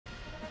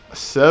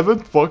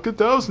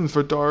7,000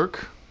 for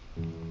Dark.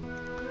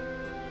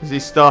 Does he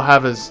still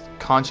have his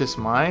conscious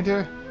mind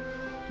here?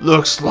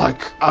 Looks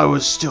like I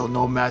was still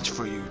no match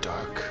for you,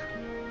 Dark.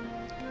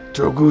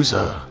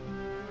 Droguza.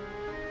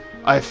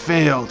 I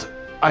failed.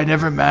 I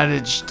never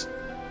managed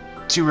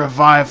to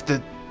revive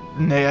the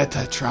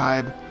S.C.E.A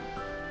tribe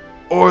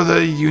or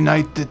the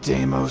Unite the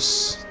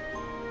Deimos.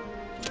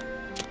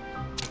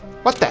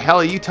 What the hell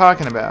are you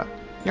talking about?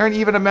 You aren't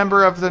even a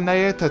member of the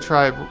S.C.E.A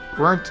tribe,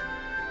 weren't?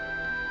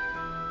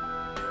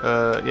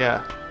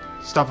 Yeah.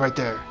 Stop right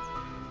there.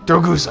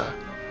 Droguza,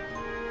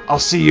 I'll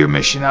see your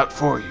mission out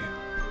for you.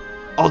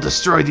 I'll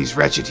destroy these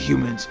wretched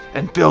humans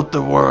and build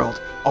the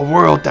world, a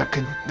world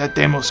that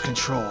Deimos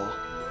control.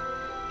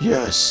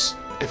 Yes,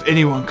 if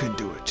anyone can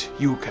do it,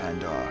 you can,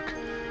 Dark.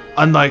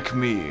 Unlike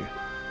me,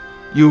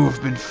 you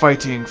have been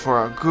fighting for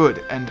our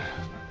good and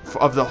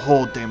of the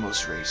whole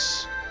Deimos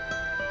race.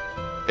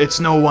 It's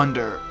no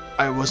wonder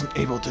I wasn't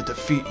able to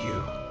defeat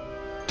you.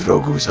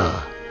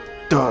 Droguza,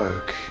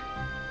 Dark,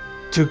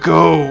 to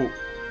go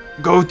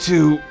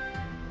to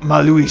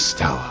Malui's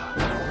tower.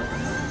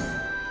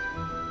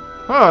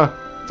 Huh,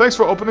 thanks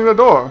for opening the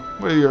door.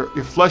 What,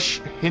 your flesh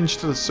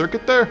hinged to the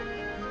circuit there?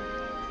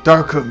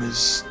 Darkham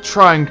is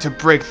trying to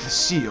break the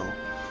seal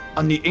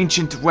on the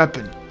ancient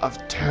weapon of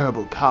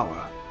terrible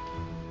power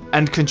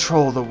and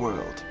control the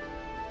world.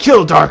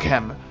 Kill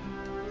Darkham,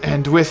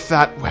 and with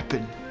that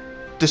weapon,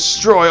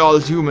 destroy all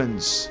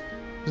humans.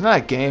 Isn't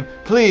that a game?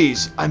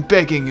 Please, I'm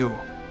begging you.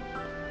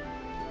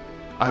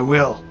 I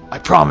will. I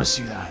promise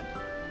you that.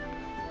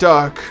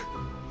 Dark,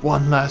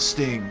 one last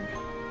thing.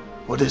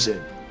 What is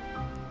it?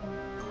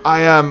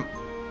 I am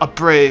a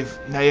brave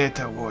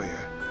S.C.E.A warrior.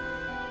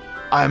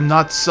 I am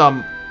not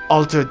some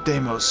altered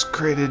Deimos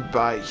created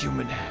by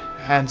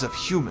hands of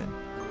human.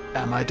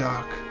 Am I,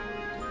 Dark?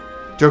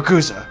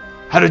 Droguza,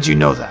 how did you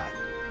know that?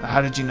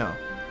 How did you know?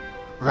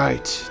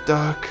 Right,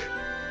 Dark.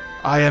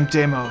 I am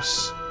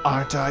Deimos,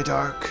 aren't I,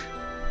 Dark?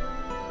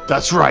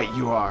 That's right,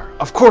 you are.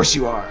 Of course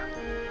you are.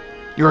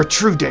 You're a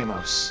true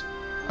Deimos.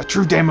 A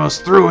true Deimos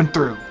through and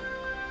through.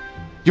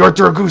 You're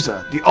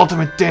Droguza, the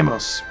ultimate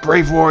Deimos,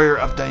 brave warrior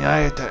of the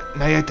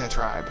S.C.E.A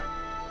tribe.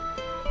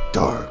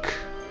 Dark,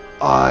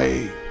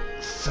 I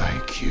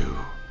thank you.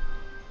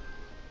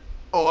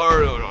 Well,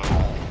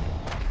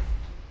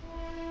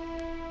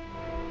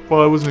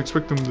 I wasn't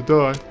expecting him to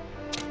die.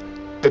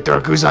 Did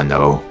Droguza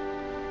know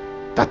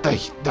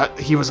that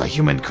he was a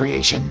human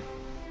creation?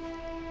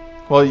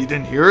 Well, you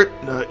didn't hear it?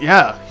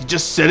 Yeah, he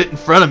just said it in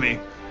front of me.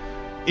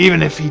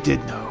 Even if he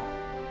did know.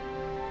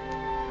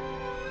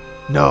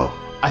 No,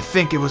 I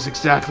think it was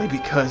exactly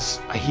because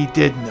he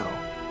did know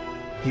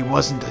he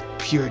wasn't a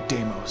pure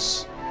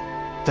Deimos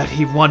that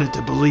he wanted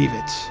to believe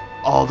it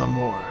all the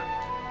more.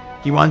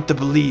 He wanted to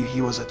believe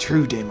he was a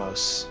true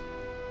Deimos.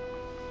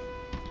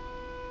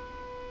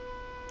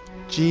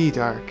 Gee,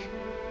 Dark.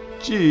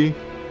 Gee.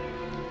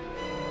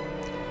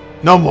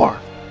 No more.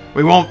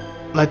 We won't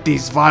let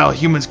these vile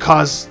humans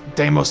cause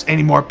Deimos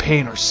any more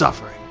pain or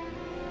suffering.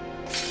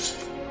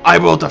 I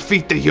will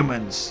defeat the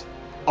humans.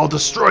 I'll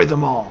destroy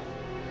them all.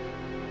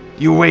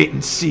 You wait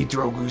and see,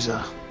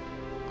 Droguza.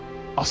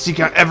 I'll seek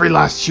out every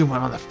last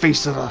human on the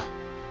face of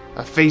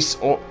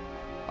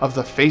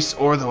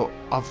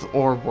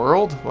or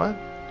world? What?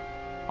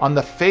 On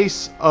the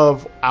face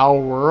of our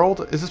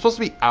world? Is it supposed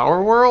to be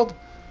our world?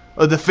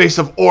 Or the face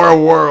of our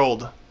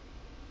world?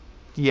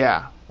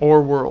 Yeah,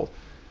 or world.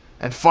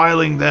 And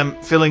filling them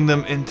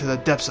into the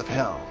depths of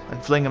hell.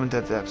 And fling them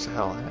into the depths of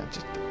hell. Yeah,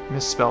 just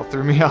misspell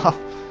threw me off.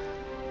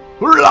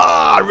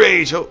 Hurrah!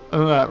 Rage! Oh,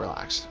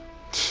 relax.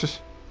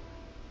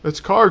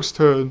 It's Karg's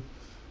turn.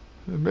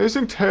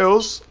 Amazing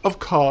Tales of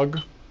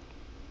Karg.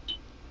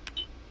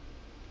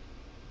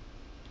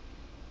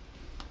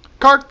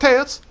 Karg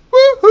Tales!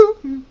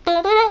 Woohoo!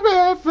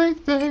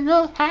 Everything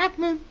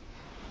happening.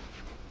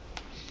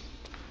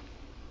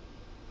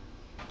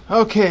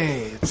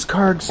 Okay, it's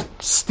Karg's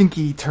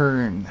stinky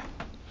turn.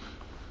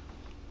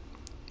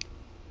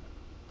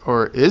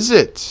 Or is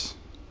it?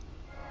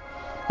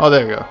 Oh,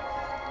 there you go.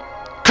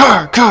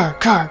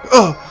 Karg!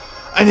 Oh,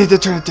 I need to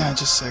turn it down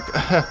just a sec.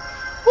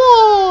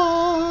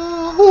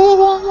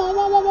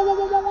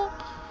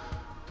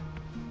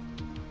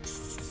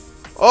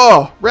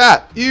 Oh,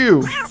 rat,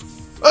 ew.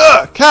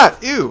 Cat,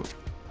 ew.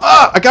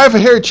 A guy with a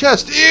hairy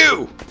chest,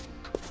 ew.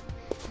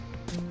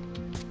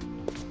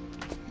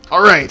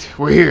 Alright,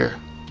 we're here.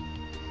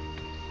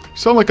 You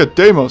sound like a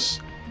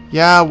Deimos.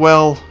 Yeah,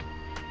 well,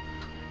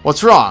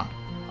 what's wrong?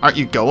 Aren't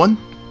you going?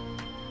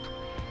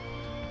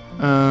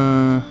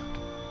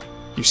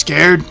 You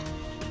scared?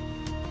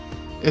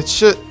 It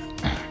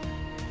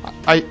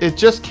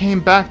just came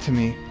back to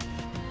me.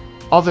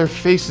 All their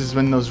faces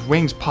when those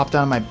wings popped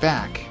out of my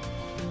back.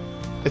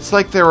 It's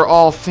like they were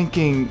all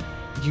thinking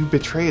you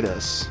betrayed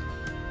us.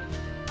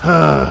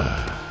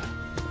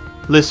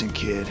 Listen,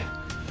 kid.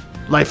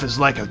 Life is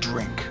like a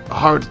drink, a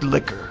hard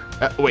liquor.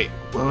 Wait,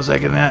 what was I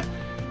getting at?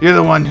 You're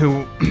the one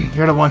who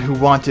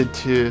wanted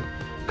to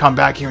come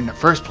back here in the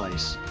first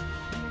place.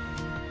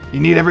 You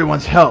need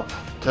everyone's help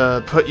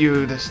to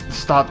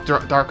stop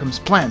Darkham's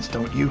plans,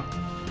 don't you?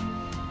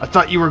 I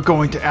thought you were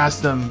going to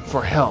ask them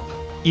for help,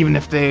 even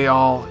if they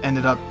all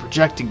ended up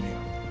rejecting you.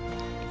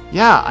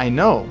 Yeah, I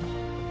know.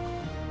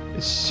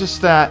 It's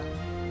just that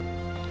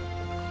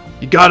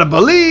you gotta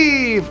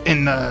believe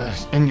in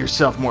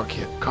yourself more,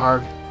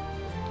 Karg.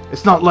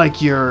 It's not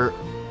like we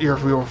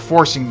were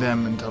forcing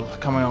them into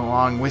coming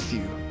along with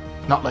you.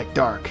 Not like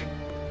Dark.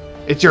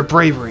 It's your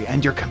bravery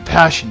and your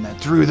compassion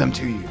that drew them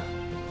to you.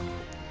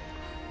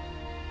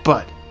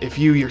 But if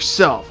you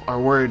yourself are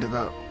worried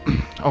about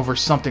over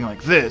something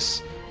like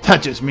this,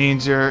 that just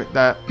means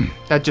that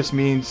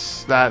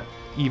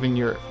even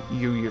you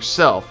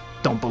yourself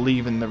don't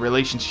believe in the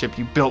relationship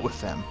you built with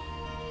them,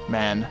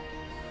 man.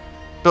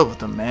 Built with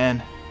them,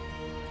 man.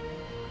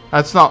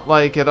 That's not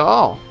like at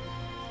all.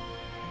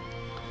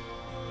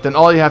 Then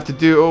all you have to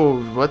do,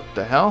 oh, what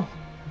the hell?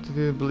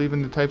 To believe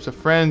in the types of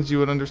friends you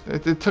would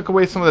understand. It took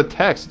away some of the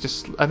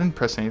text. I didn't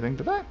press anything,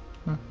 did I?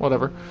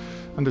 Whatever.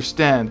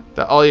 Understand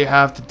that all you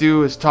have to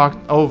do is talk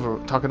it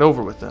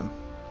over with them.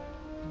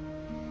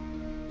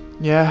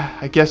 Yeah,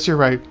 I guess you're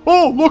right.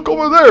 Oh, look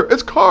over there!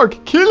 It's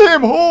Karg! Kill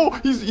him! Oh,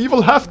 he's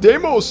evil half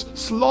Deimos!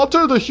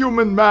 Slaughter the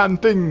human man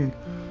thing!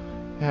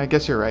 Yeah, I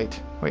guess you're right.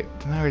 Wait,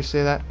 didn't I already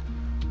say that?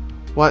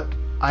 What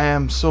I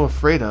am so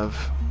afraid of.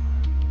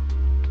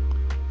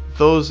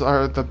 Those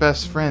are the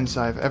best friends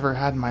I've ever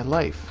had in my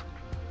life.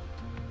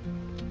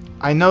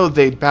 I know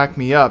they'd back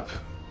me up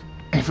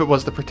if it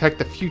was to protect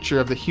the future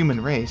of the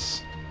human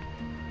race.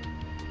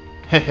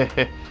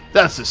 Hehehe,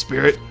 that's the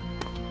spirit.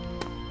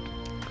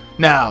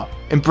 Now,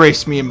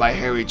 embrace me in my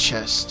hairy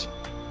chest.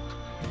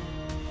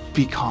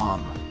 Be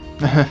calm.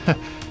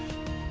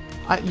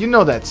 You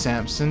know that,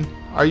 Samson.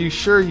 Are you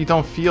sure you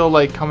don't feel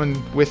like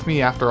coming with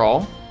me after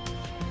all?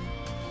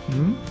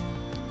 Hmm?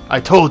 I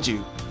told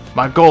you,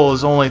 my goal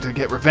is only to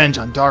get revenge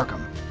on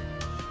Darkham.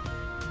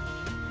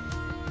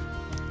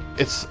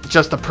 It's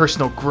just a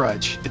personal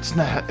grudge.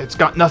 It's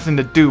got nothing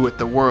to do with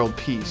the world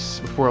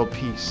peace.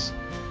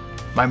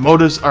 My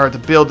motives are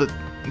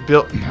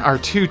are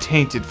too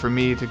tainted for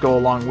me to go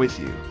along with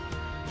you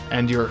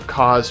and your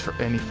cause for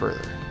any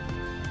further.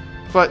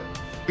 But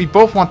we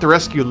both want to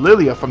rescue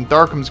Lilia from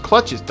Darkham's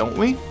clutches, don't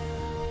we?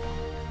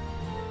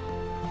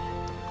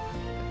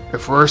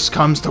 If worst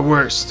comes to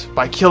worst,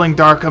 by killing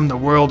Darkham, the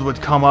world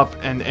would come up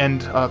and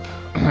end up,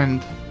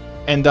 and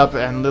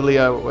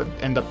Lilia would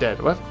end up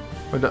dead. What?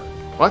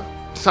 What?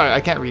 Sorry,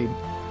 I can't read.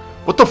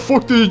 What the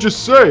fuck did you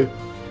just say?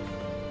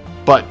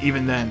 But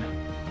even then,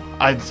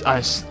 I'd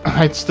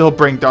still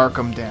bring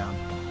Darkham down.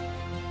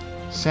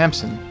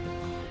 Samson.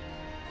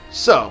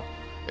 So,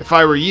 if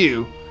I were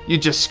you,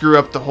 you'd just screw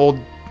up the whole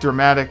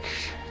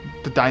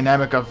the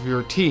dynamic of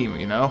your team,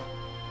 you know?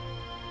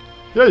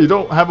 Yeah, you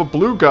don't have a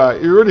blue guy.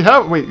 You already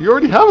have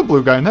a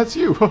blue guy, and that's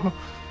you.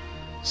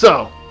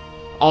 So,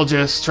 I'll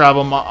just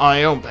travel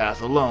my own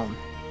path alone.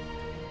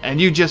 And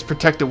you just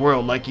protect the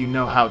world like you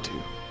know how to.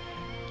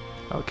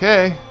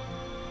 Okay.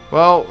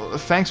 Well,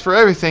 thanks for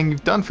everything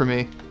you've done for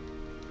me.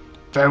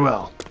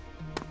 Farewell.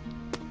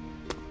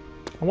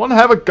 I want to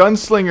have a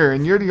gunslinger,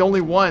 and you're the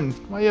only one.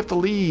 Why do you have to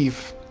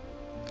leave?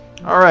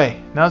 Alright,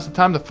 now's the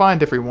time to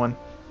find everyone.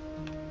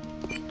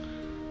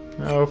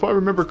 Now, if I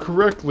remember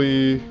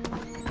correctly,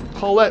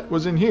 Paulette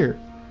was in here.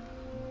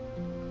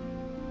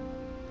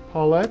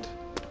 Paulette?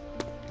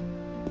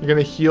 You're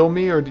gonna heal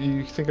me, or do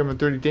you think I'm a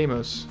dirty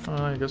Deimos?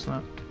 I guess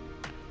not.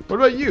 What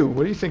about you?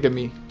 What do you think of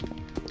me?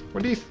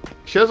 What do you...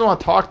 She doesn't want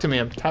to talk to me.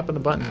 I'm tapping the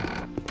button.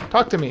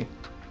 Talk to me.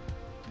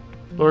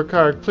 Lord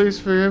Karg, please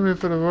forgive me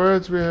for the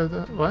words we have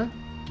done. What?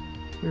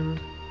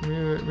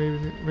 We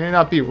may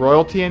not be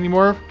royalty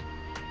anymore.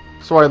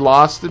 So I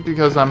lost it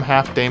because I'm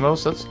half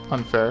Deimos? That's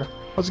unfair.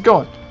 How's it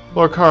going?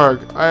 Lord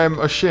Karg, I am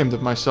ashamed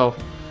of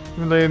myself.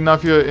 Even late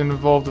enough you're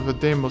involved with a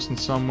Deimos in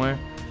some way.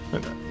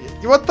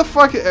 What the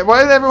fuck?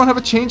 Why did everyone have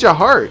a change of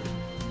heart?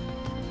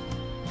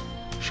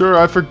 Sure,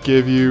 I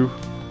forgive you.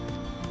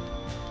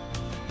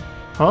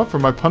 Huh? For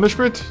my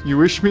punishment? You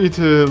wish me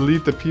to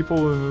lead the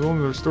people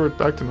and restore it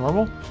back to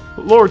normal?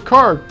 Lord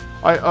Karg,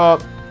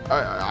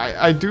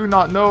 I do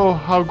not know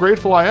how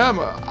grateful I am.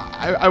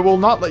 I will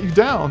not let you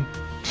down.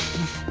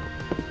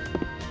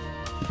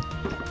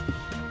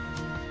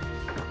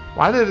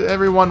 Why did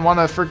everyone want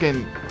to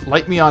freaking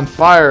light me on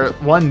fire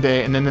one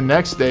day, and then the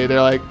next day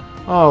they're like,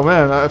 oh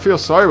man, I feel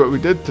sorry what we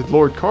did to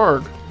Lord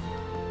Karg.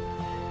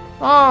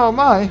 Oh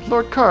my,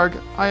 Lord Karg,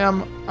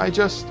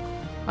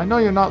 I know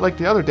you're not like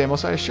the other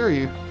Deimos, I assure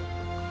you.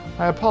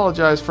 I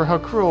apologize for how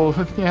cruel.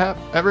 Yeah,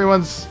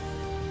 everyone's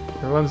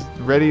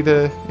ready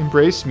to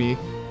embrace me.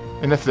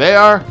 And if they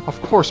are,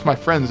 of course my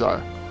friends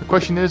are. The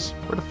question is,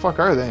 where the fuck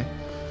are they?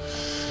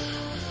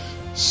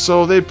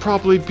 So they'd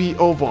probably be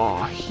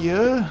over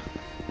here.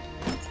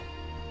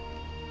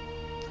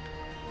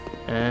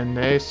 And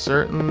they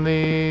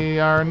certainly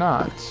are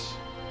not.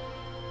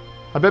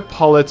 I bet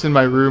Paulette's in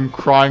my room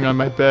crying on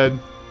my bed.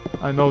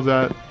 I know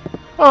that.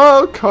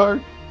 Oh,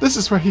 Karg, this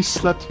is where he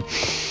slept.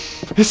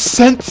 His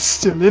scent's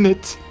still in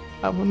it.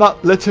 I will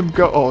not let him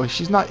go. Oh,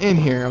 she's not in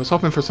here. I was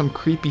hoping for some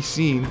creepy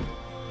scene.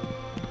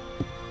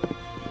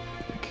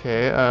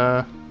 Okay,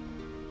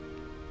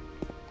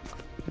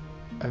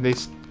 they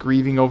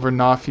grieving over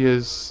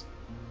Nafia's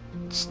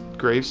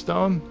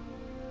gravestone?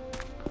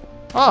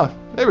 Oh,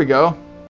 there we go.